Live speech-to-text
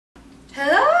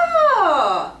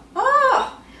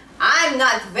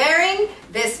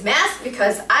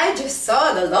because I just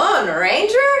saw the Lone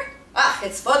Ranger? Ah,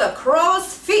 it's for the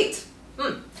crow's feet.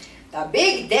 The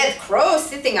big dead crow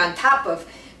sitting on top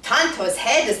of Tonto's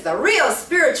head is the real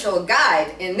spiritual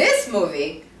guide in this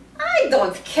movie. I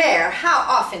don't care how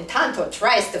often Tonto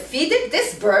tries to feed it,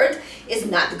 this bird is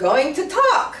not going to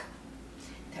talk.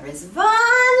 There is one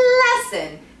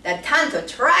lesson that Tonto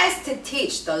tries to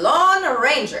teach the Lone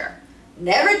Ranger.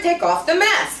 Never take off the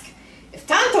mask. If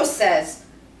Tonto says,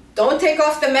 "Don't take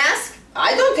off the mask,"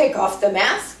 I don't take off the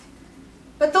mask.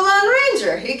 But the Lone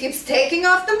Ranger, he keeps taking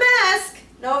off the mask.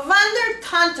 No wonder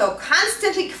Tonto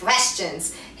constantly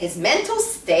questions his mental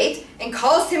state and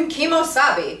calls him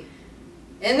Kimosabi.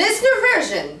 In this new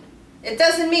version, it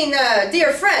doesn't mean,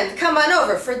 dear friend, come on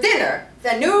over for dinner.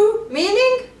 The new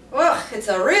meaning? Ugh, it's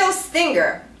a real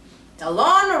stinger. The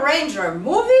Lone Ranger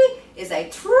movie is a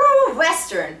true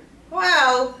Western.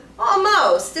 Well,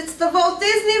 almost. It's the Walt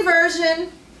Disney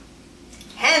version.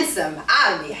 Handsome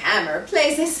Armie Hammer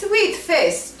plays a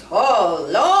sweet-faced, tall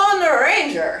Lone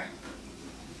Ranger.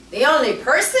 The only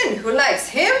person who likes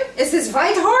him is his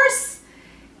white horse.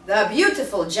 The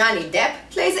beautiful Johnny Depp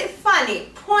plays a funny,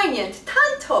 poignant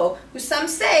Tonto who some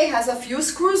say has a few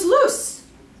screws loose.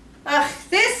 Ugh,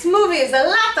 this movie is a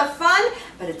lot of fun,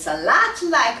 but it's a lot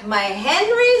like my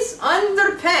Henry's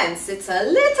underpants. It's a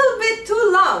little bit too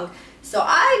long, so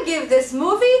I give this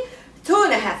movie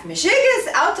 2.5 Meshugas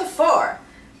out of 4.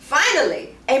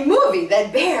 Finally, a movie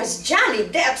that bears Johnny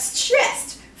Depp's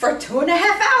chest for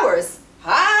 2.5 hours.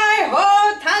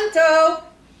 Hi-ho, Tonto!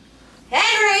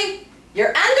 Henry,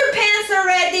 your underpants are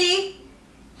ready.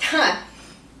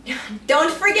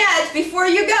 Don't forget, before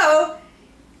you go,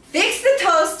 fix the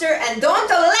toaster and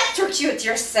don't electrocute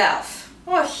yourself.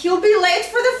 Oh, you'll be late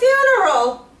for the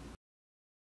funeral.